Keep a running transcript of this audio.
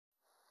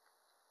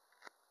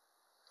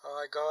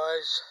Hi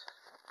guys,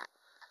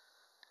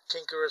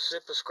 Tinkerer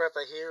Super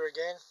Scrapper here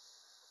again.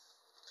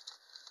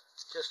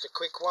 Just a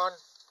quick one.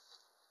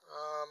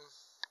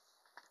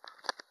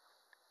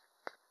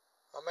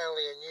 I'm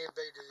only a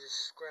newbie to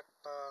this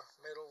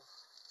metal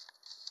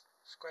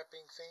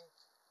scrapping thing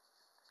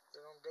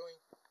that I'm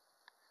doing.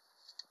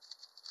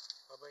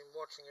 I've been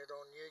watching it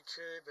on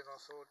YouTube and I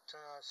thought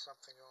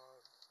something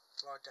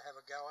I'd like to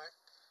have a go at.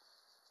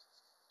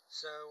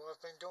 So I've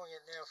been doing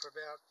it now for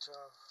about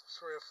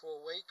 3 or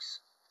 4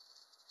 weeks.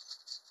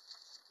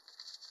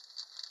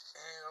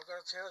 And I've got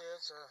to tell you,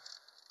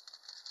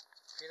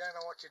 if you don't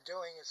know what you're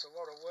doing, it's a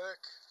lot of work,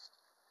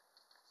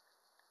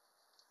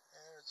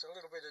 and it's a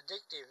little bit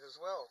addictive as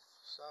well.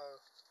 So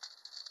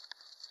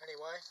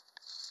anyway,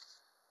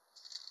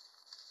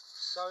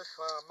 so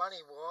far money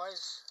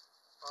wise,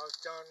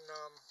 I've done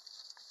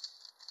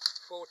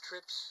 4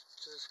 trips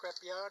to the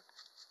scrapyard,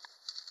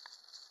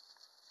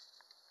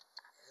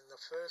 and the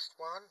first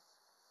one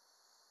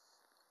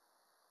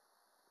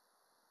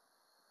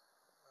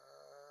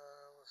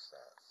what's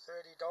that,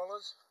 $30.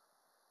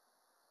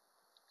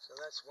 So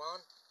that's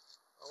one.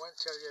 I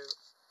won't tell you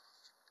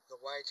the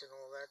weight and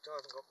all that. I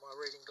haven't got my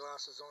reading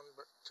glasses on,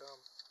 but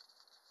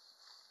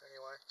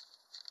anyway,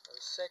 the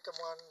second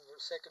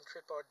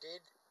trip I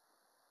did,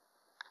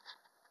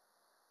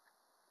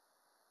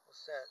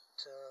 what's that,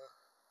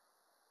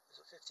 is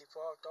it $55?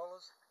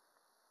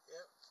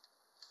 Yeah.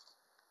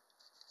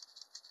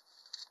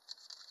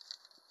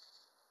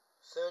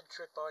 Third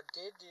trip I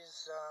did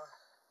is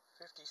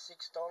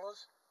 $56.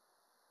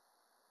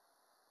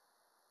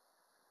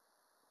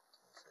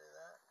 Can you see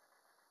that?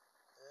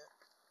 Yeah.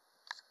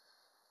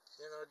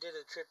 Then I did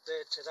a trip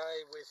there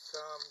today with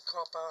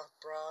copper,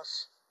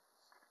 brass,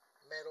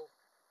 metal,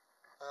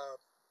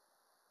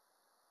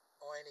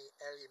 irony,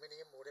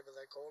 aluminium, whatever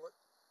they call it.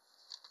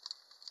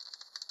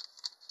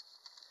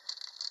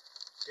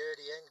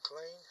 Dirty and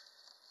clean.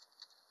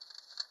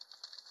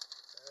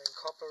 And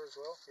copper as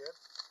well, yep.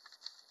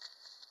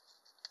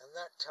 And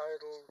that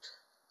totaled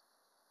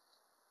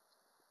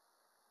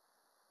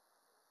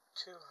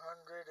 $227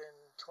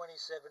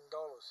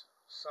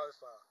 so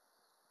far.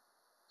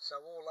 So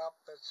all up,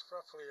 that's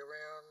roughly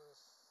around,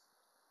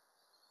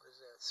 what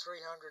is that,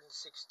 $368,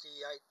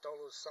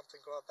 something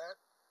like that,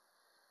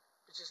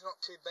 which is not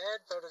too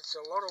bad, but it's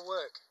a lot of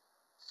work.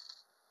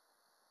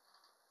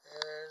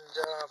 And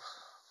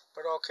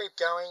but I'll keep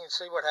going and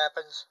see what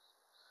happens.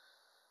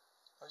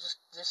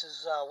 This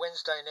is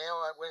Wednesday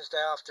now,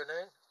 Wednesday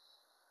afternoon,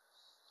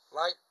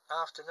 late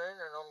afternoon,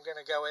 and I'm going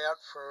to go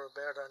out for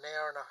about an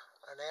hour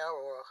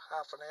or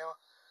half an hour,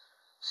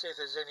 see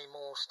if there's any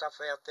more stuff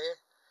out there,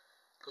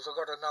 because I've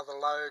got another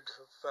load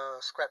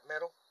of scrap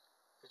metal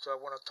which I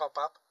want to top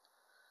up.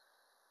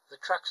 The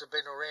trucks have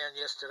been around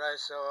yesterday,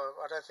 so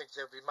I don't think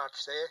there'll be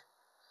much there,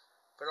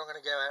 but I'm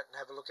going to go out and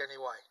have a look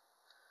anyway.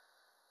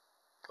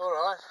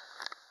 Alright,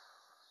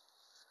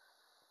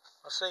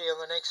 I'll see you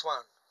on the next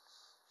one.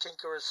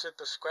 Tinkerer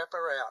Super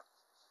Scrapper out.